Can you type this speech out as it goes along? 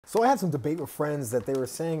So I had some debate with friends that they were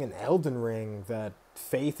saying in Elden Ring that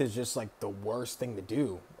faith is just like the worst thing to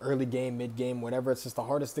do. Early game, mid game, whatever. It's just the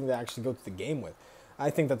hardest thing to actually go through the game with. I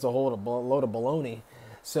think that's a whole load of baloney.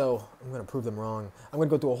 So I'm going to prove them wrong. I'm going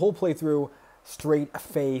to go through a whole playthrough, straight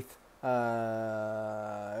faith.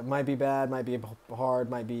 It might be bad, might be hard,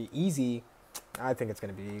 might be easy. I think it's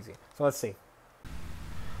going to be easy. So let's see.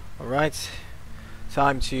 Alright,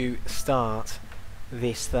 time to start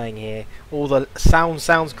this thing here. All the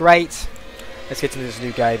sounds great. Let's get to this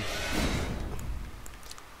new game.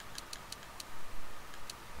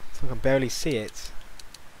 So I can barely see it.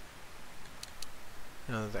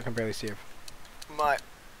 No, I can barely see it.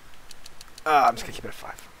 I'm just gonna keep it at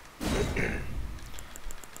 5.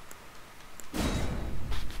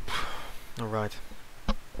 Alright.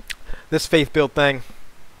 This faith build thing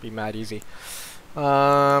be mad easy.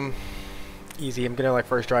 Easy. I'm gonna like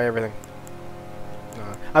first try everything.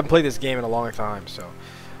 I haven't played this game in a long time, so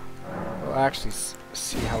we'll actually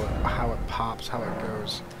see how it pops, how it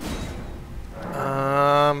goes.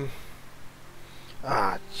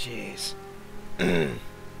 Jeez.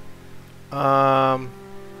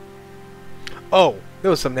 Oh,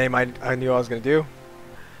 there was some name I knew I was gonna do.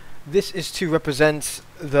 This is to represent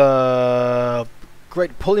the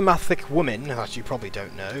great polymathic woman that you probably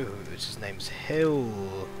don't know. His name's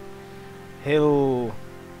Hildegard.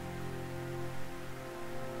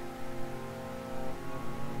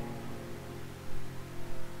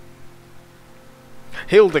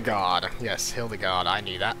 Yes, Hildegard. I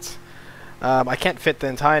knew that. I can't fit the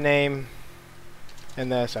entire name in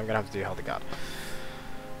there, so I'm gonna have to do Hildegard.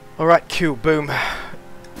 Alright, cool. Boom.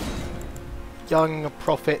 Young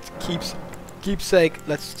prophet keepsake.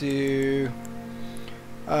 Let's do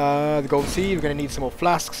the golden seed. We're gonna need some more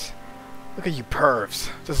flasks. Look at you pervs.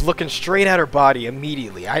 Just looking straight at her body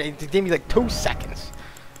immediately. It gave me like 2 seconds.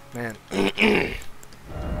 Man.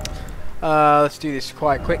 Let's do this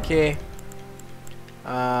quite quick here.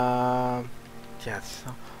 Yes.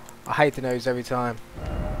 I hate the nose every time.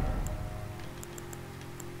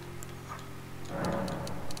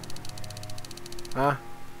 Huh?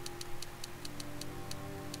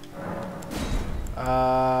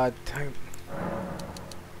 Don't.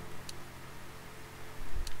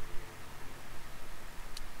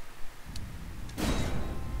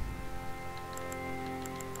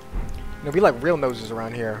 We like real noses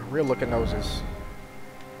around here. Real looking noses.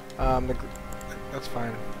 That's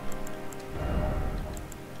fine.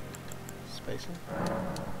 Spacing?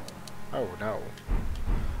 Oh no.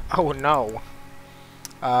 Oh no.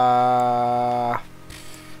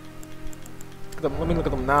 Let me look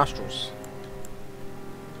at them nostrils.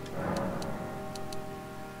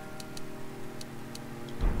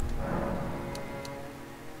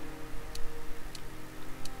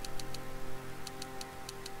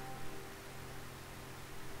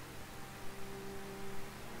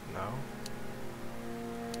 No.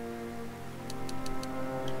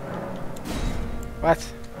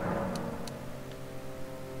 What?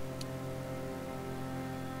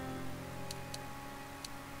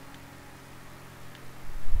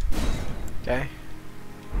 Okay.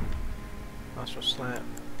 Nostril slant.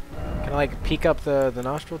 Can I like peek up the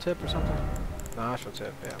nostril tip or something? Nostril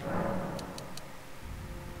tip, yeah.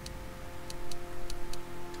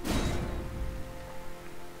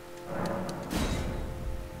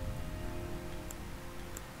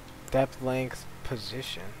 Depth, length,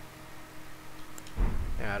 position.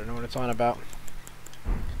 Yeah, I don't know what it's on about.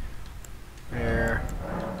 There.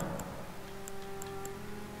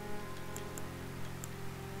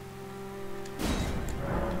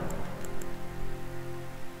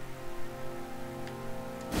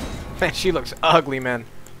 Man, she looks ugly, man.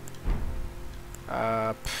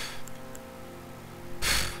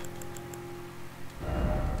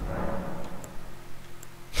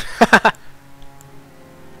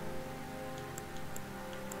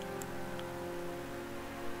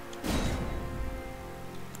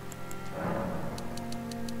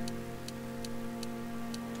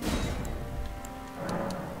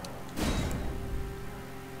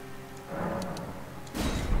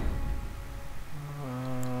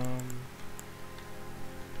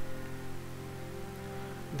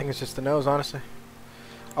 I think it's just the nose, honestly.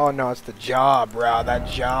 Oh no, it's the jaw, bro. That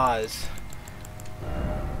jaw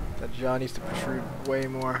needs to protrude way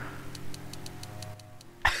more.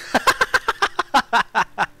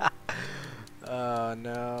 Oh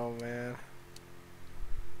no, man.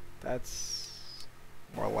 That's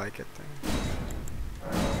more like it then.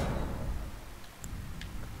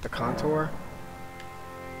 The contour.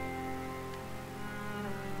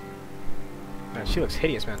 Man, she looks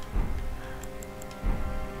hideous, man.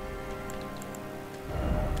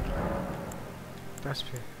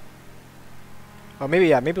 Recipe. Oh, maybe,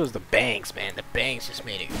 yeah, maybe it was the bangs, man. The bangs just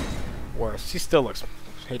made it worse. She still looks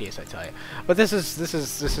hideous, I tell you. But this is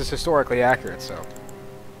historically accurate, so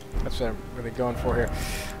that's what I'm really going for here.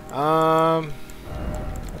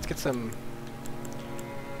 Let's get some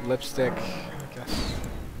lipstick, I guess.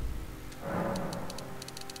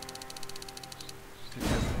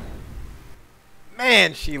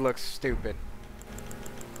 Man, she looks stupid.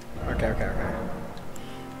 Okay.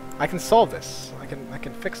 I can solve this. I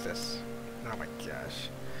can fix this. Oh my gosh.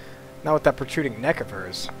 Not with that protruding neck of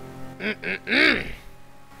hers.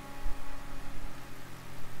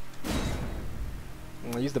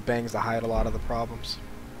 I'll use the bangs to hide a lot of the problems.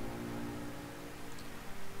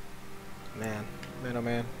 Man, oh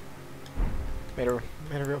man. Made a real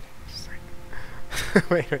made a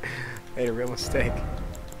real mistake.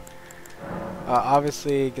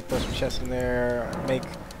 Obviously, get those chests in there. Get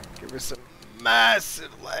rid of some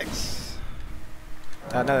massive legs.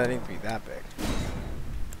 No, they need to be that big.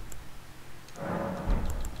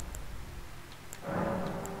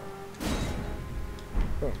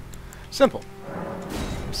 Boom. Simple.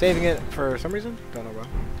 I'm saving it for some reason. Don't know why.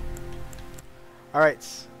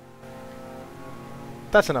 Alright.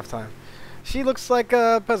 That's enough time. She looks like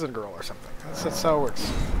a peasant girl or something. That's how it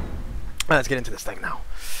works. Let's get into this thing now.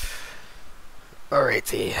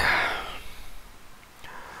 Alrighty.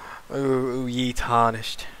 Ooh, ye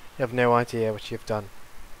tarnished. You have no idea what you've done.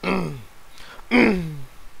 I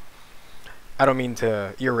don't mean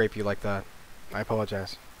to ear rape you like that. I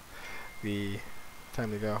apologize.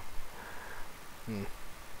 Time to go.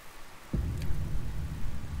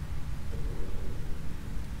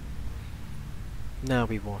 Now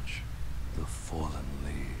we watch. The fallen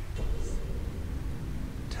leaves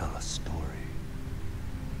tell a story.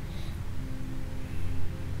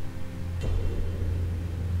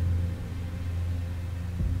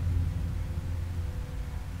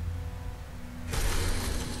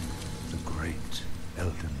 The great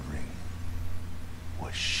Elden Ring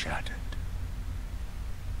was shattered.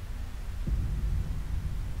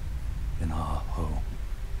 In our home,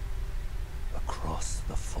 across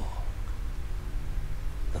the fog,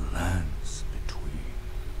 the lands between.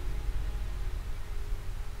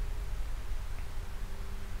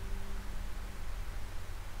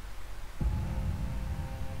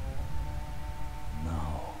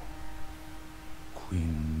 Now,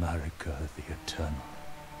 Queen Marika the Eternal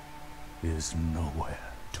is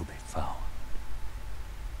nowhere to be found.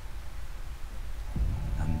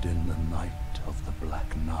 And in the night of the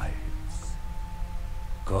Black Knives,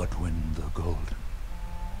 Godwyn the Golden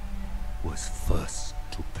was first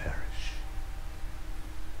to perish.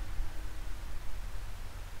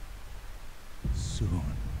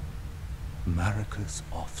 Soon, Marika's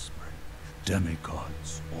offspring,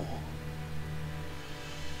 demigods all,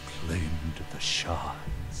 claimed the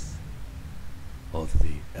shards of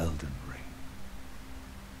the Elden Ring.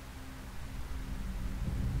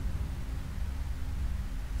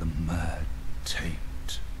 The mad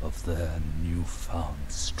taint of their newfound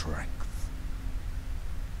strength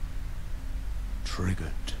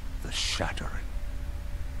triggered the shattering.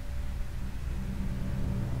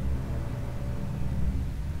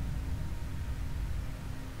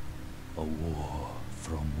 A war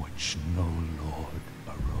from which no lord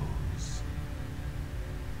arose.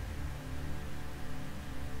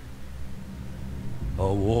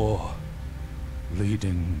 A war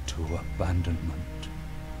leading to abandonment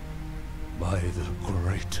by the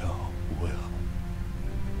greater will.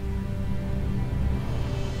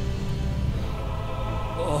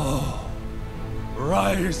 Oh,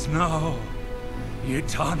 rise now, ye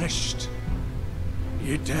tarnished,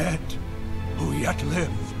 ye dead who yet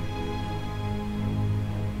live.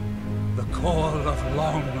 The call of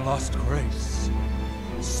long-lost grace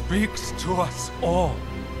speaks to us all.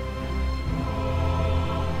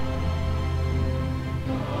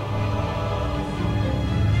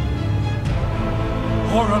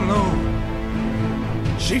 Horalu,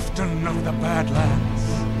 chieftain of the Badlands,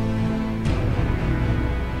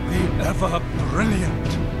 the ever-brilliant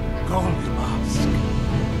Gold Mask.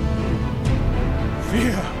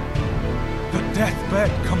 Fear, the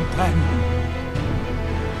deathbed companion,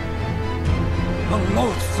 the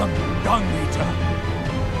loathsome dung-eater,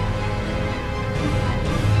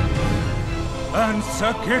 and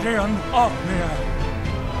Sir Gideon Ofnir,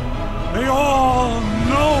 the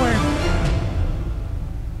all-knowing.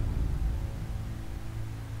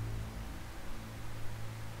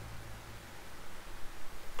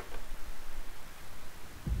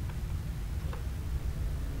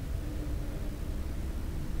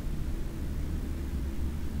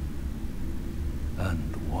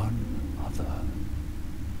 And one other,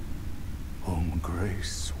 whom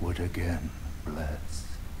grace would again blessed.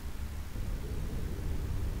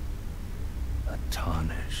 A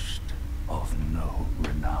tarnished of no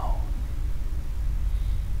renown.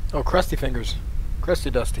 Oh, crusty fingers. Crusty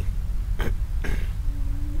dusty.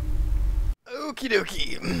 Okie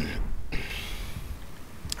dokie.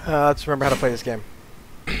 Let's remember how to play this game.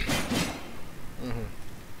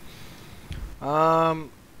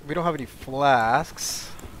 We don't have any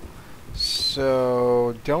flasks,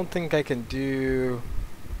 so don't think I can do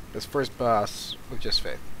this first boss with just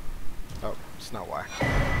faith. Oh, it's not why.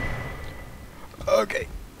 Okay.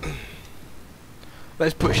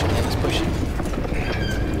 Let's push it, man. Let's push it.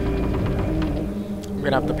 I'm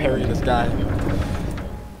gonna have to parry this guy.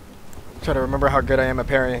 Try to remember how good I am at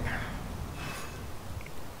parrying.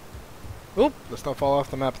 Oop! Let's not fall off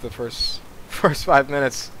the map the first 5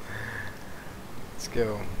 minutes. Let's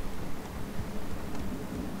go.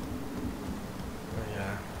 Oh,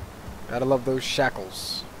 yeah. Gotta love those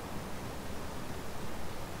shackles.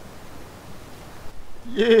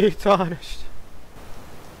 Yay, tarnished.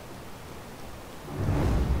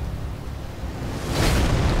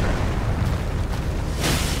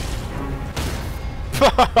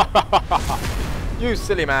 You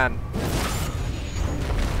silly man.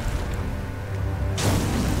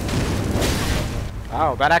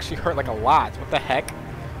 Oh, that actually hurt like a lot. What the heck?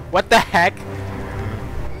 What the heck?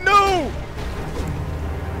 No!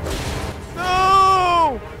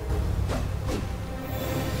 No!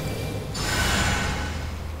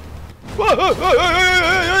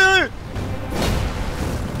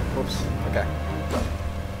 Whoops. Okay.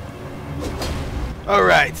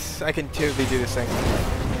 Alright. I can totally do this thing.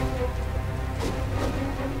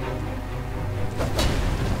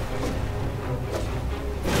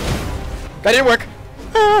 That didn't work.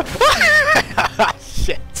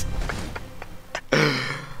 Shit.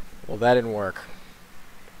 Well, that didn't work.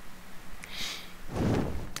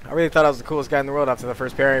 I really thought I was the coolest guy in the world after the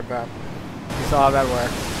first parry, but you saw how that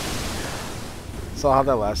worked. Saw how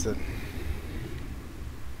that lasted.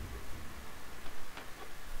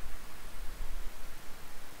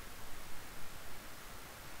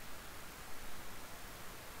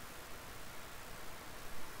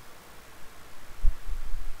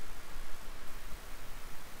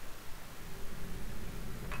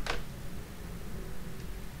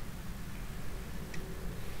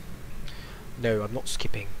 No, I'm not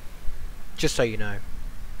skipping. Just so you know.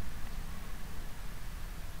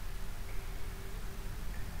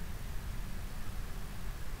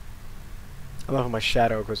 I love how my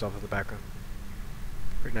shadow goes off in the background.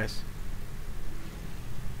 Very nice.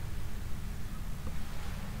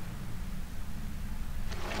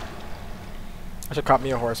 I should cop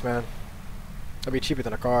me a horse, man. That'd be cheaper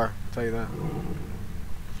than a car, I'll tell you that.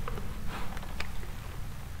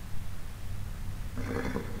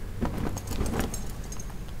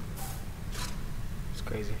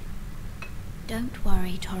 Crazy. Don't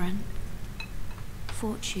worry, Torrent.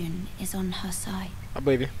 Fortune is on her side. I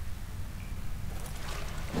believe you.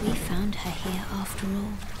 We found her here after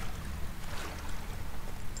all.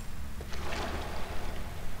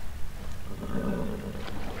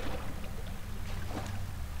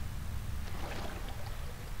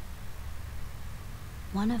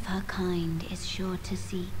 One of her kind is sure to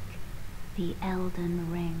seek the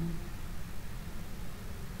Elden Ring.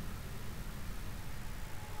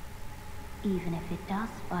 Even if it does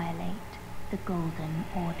violate the Golden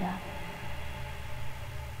Order.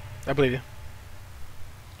 I believe you.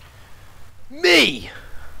 Me!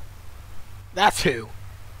 That's who.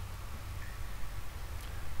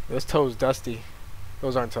 Those toes dusty.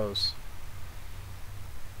 Those aren't toes.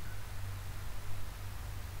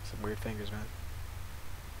 Some weird fingers, man.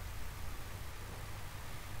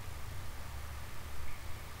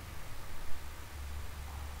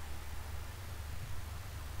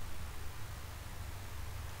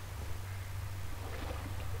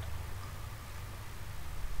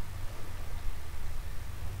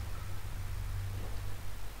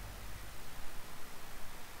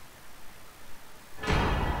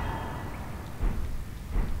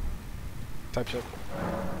 Type shit.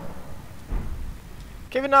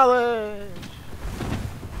 Give it knowledge!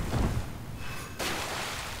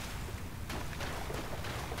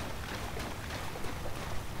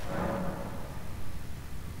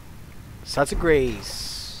 Sons of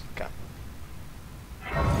Grace. Okay.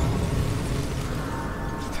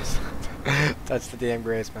 That's the damn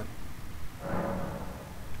grace, man.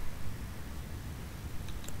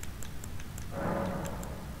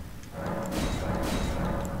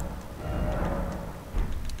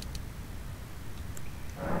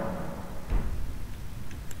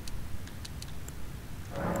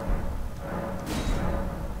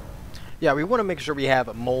 Yeah, we want to make sure we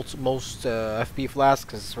have most FP flasks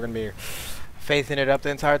because we're gonna be faithing it up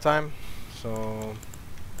the entire time. So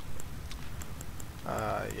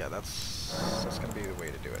yeah, that's gonna be the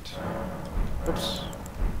way to do it. Oops.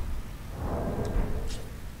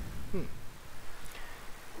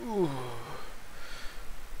 Ooh.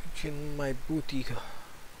 In my booty.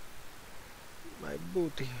 My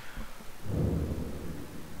booty.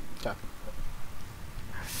 Okay.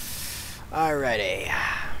 Alrighty.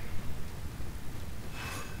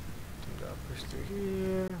 Push through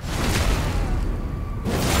here.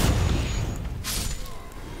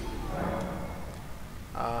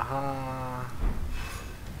 I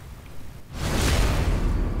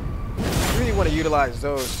really want to utilize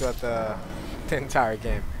those throughout the entire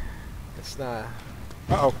game. It's not.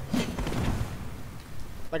 Uh-oh.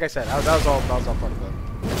 Like I said, that was all part of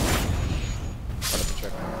the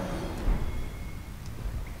trick.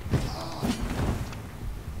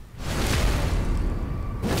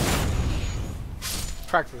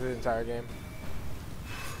 Practice the entire game.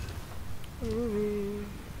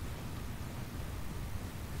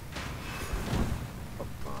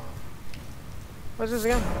 What's this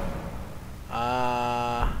again?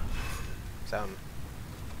 Sound.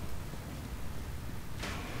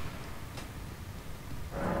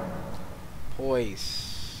 Poise.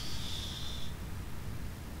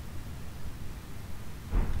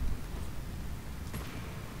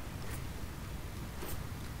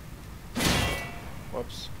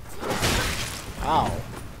 Whoops. Ow.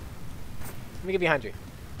 Let me get behind you.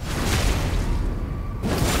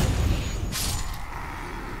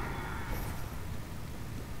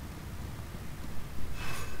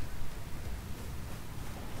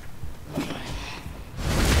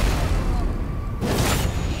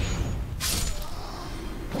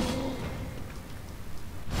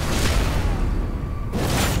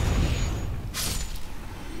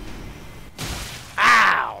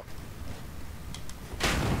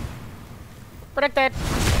 Protected.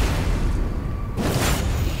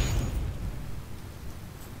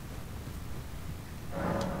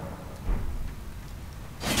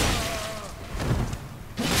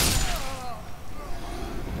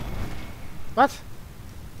 What?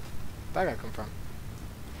 Where'd that guy come from?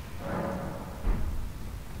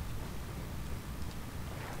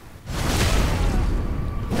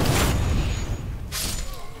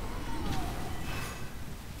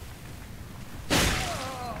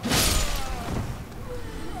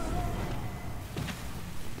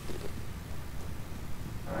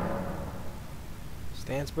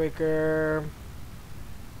 Stance breaker.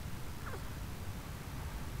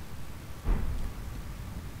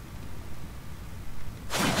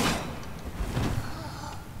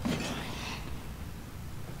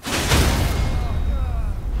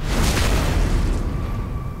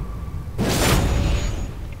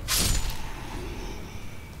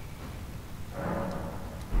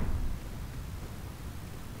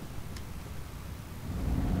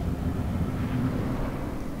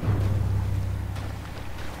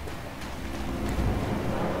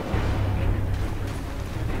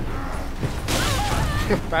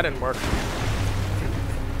 That didn't work.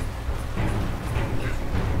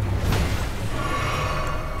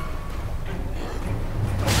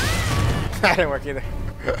 That didn't work either.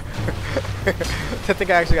 I think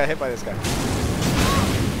I actually got hit by this guy.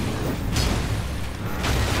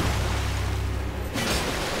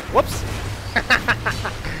 Whoops!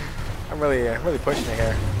 I'm really pushing it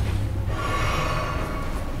here.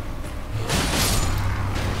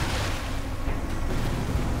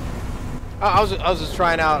 I was just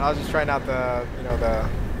trying out the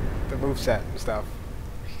the moveset and stuff.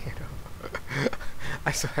 You know.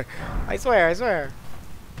 I swear.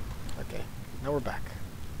 Okay, now we're back.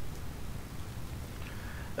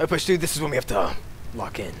 Push dude, this is when we have to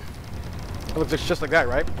lock in. It looks just like that,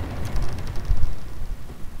 right?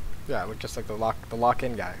 Yeah, it looked just like the lock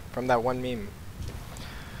in guy from that one meme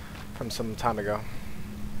from some time ago.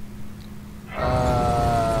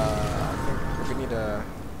 I think we need a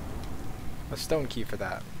stone key for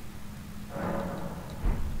that.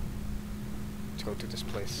 Let's go to this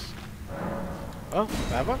place. Oh,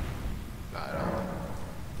 I have one? No, I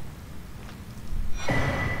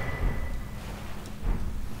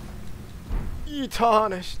don't.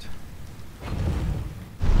 Tarnished.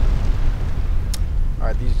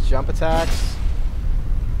 Alright, these jump attacks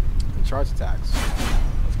and charge attacks.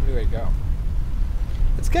 That's gonna be the way to go.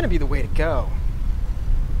 It's gonna be the way to go.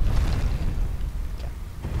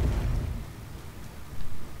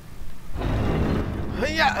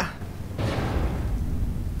 Yeah.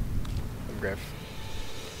 Griff.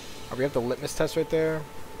 Oh, we have the litmus test right there.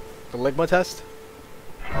 The ligma test.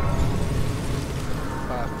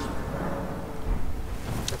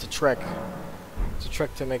 it's a trick. It's a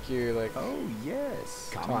trick to make you like. Oh yes,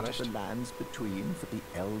 come tarnished. to the lands between for the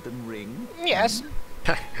Elden Ring. Yes.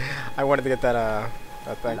 I wanted to get that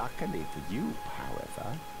thing. Luckily for you,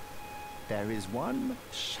 however, there is one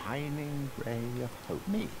shining ray of hope.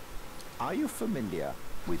 Me. Are you familiar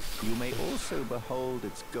with? You may also behold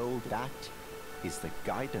its gold. That is the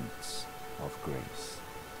guidance of grace.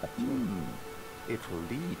 It will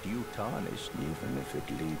lead you tarnished, even if it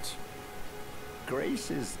leads.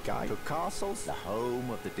 Grace's guide to castles, the home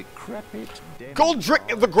of the decrepit.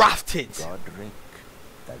 Goldrick the Grafted. Godric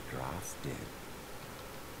the Grafted.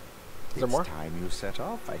 Is there more? It's time you set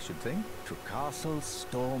off, I should think, to Castle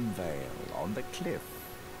Stormvale on the cliff,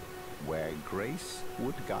 where Grace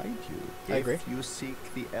would guide you I agree. if you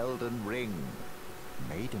seek the Elden Ring,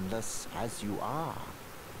 maidenless as you are.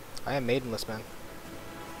 I am maidenless, man.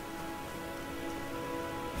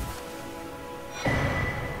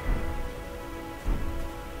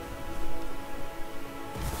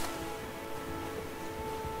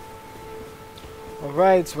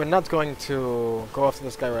 Alright, so we're not going to go after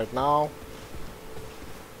this guy right now.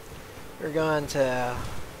 We're going to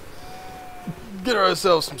get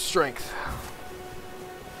ourselves some strength.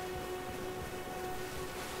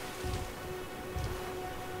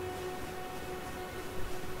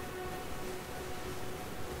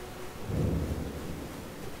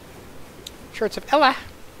 Shirts of Ella.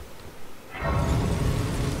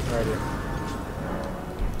 Alrighty.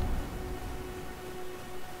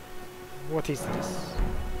 What is this?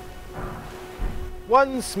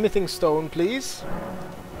 One smithing stone, please.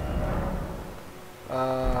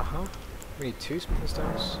 We need 2 smithing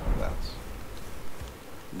stones. That's.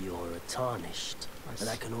 You're tarnished, and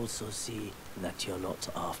I can also see that you're not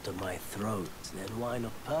after my throat. Then why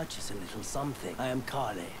not purchase a little something? I am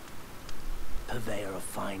Kale, purveyor of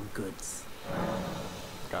fine goods.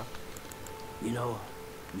 Okay. You know,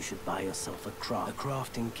 you should buy yourself a craft. A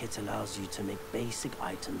crafting kit allows you to make basic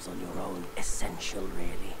items on your own. Essential,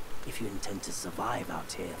 really, if you intend to survive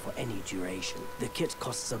out here for any duration. The kit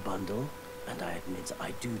costs a bundle, and I admit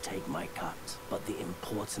I do take my cut. But the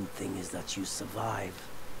important thing is that you survive.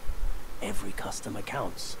 Every customer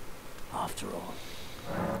counts, after all.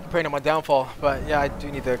 Praying on my downfall, but yeah, I do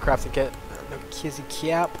need the crafting kit. No kizzy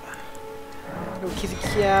cap. No kizzy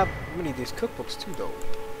cap. We need these cookbooks too, though.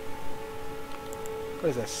 What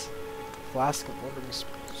is this? Flask of wandering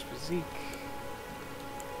physique.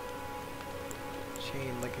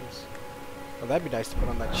 Chain leggings. Oh, that'd be nice to put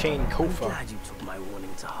on that chain I'm kofa. glad you took my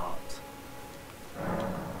warning to heart.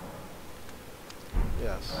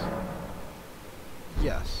 Yes.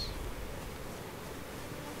 Yes.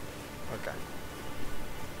 Okay.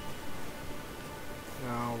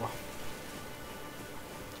 Now,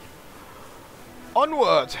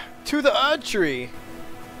 onward to the archery.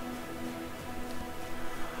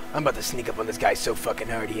 I'm about to sneak up on this guy so fucking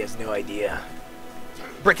hard he has no idea.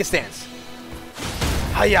 Break his stance.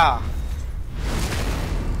 Hiya!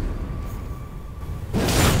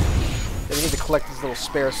 Then we need to collect these little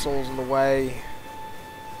spare souls in the way.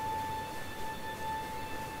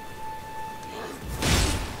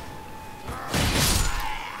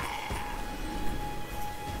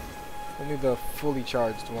 Only the fully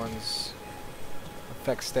charged ones.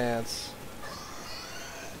 Effect stance.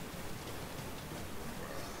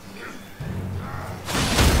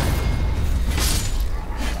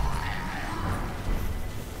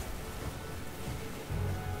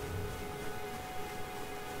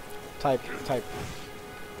 Type.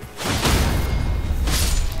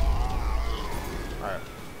 Alright.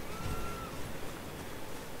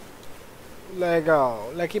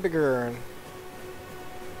 Lego. Let's keep it going.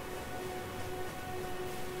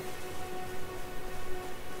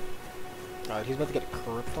 Alright, he's about to get a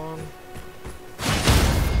Krypton.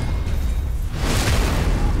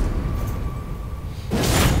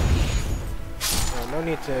 Alright, no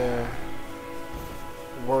need to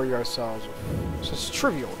worry ourselves with. It's just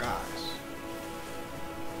trivial, guys.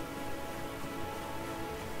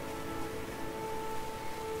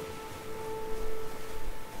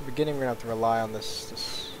 In the beginning, we're gonna have to rely on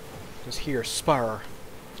this here spur.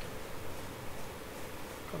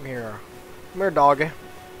 Come here. Come here, doggy.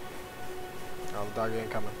 Oh, the doggy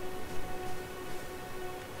ain't coming.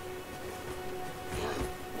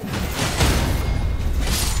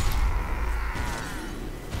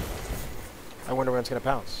 I wonder when it's gonna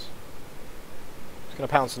pounce. It's gonna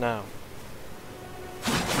pounce now.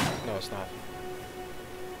 No, it's not.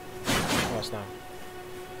 No, it's not.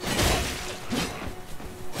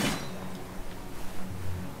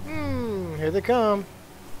 Here they come.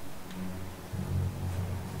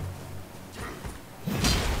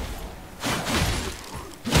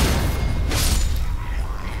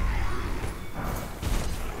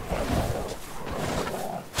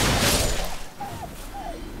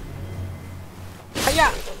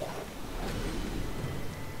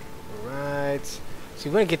 So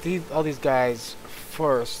we're gonna get all these guys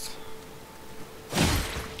first.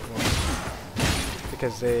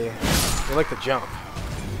 Because they like to jump.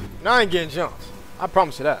 Now I ain't getting jumped. I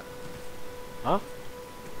promise you that. Huh?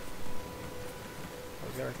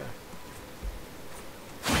 What's that right there?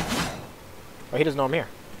 Oh, he doesn't know I'm here.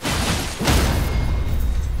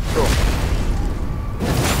 Cool.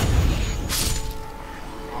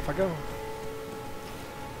 Off I go.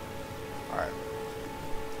 Alright.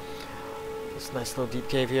 This nice little deep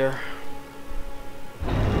cave here.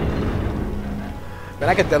 Man,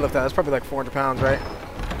 I could deadlift that. That's probably like 400 pounds, right?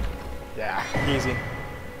 Yeah, easy.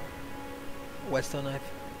 Whetstone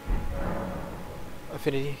knife.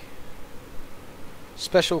 Affinity.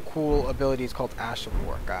 Special cool ability is called Ash of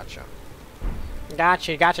War. Gotcha.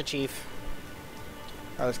 Gotcha, Chief.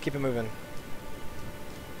 Alright, let's keep it moving.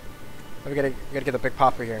 We gotta get the Big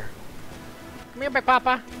Papa here. Come here, Big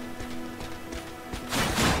Papa.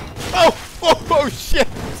 Oh, shit!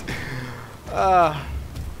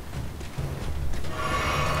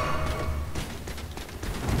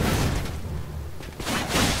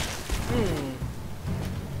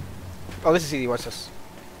 Oh, this is easy. What's this?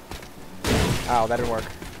 Ow, that didn't work.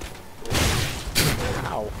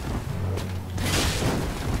 Ow.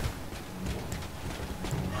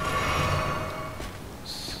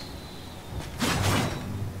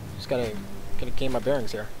 Just gotta gain my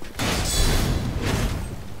bearings here.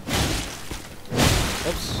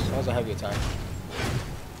 Oops, that was a heavy attack.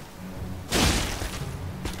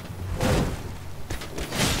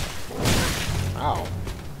 Ow.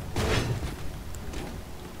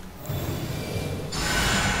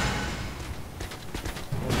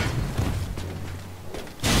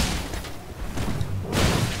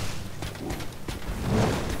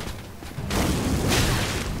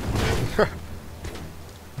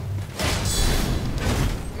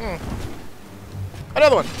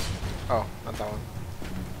 Another one! Oh, not that one.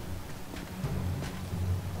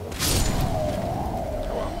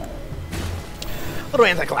 Oh well. Little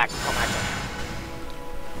anti-clack. Oh my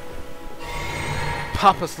god.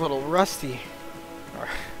 Papa's a little rusty. Alright,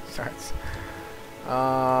 starts.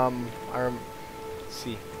 Let's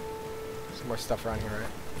see. Some more stuff around here, right?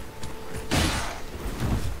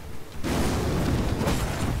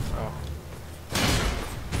 Oh.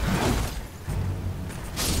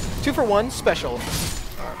 2 for 1 special.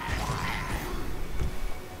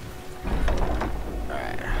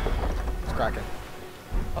 Alright. Let's crack it.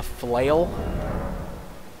 A flail?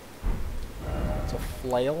 It's a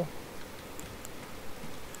flail?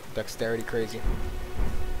 Dexterity crazy.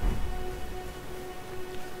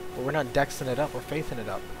 But we're not dexing it up, we're faithing it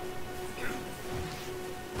up.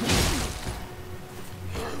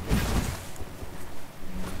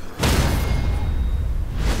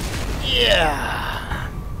 Yeah!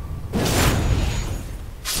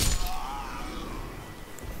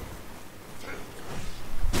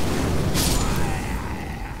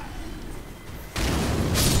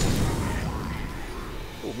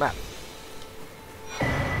 Ooh, map.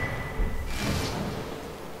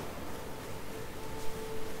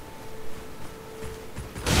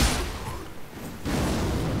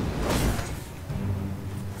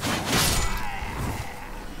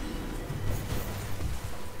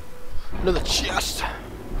 Another chest.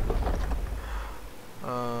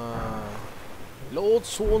 Lord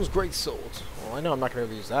Sworn's great sword. Well, I know I'm not gonna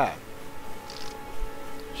be able to use that.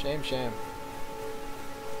 Shame, shame.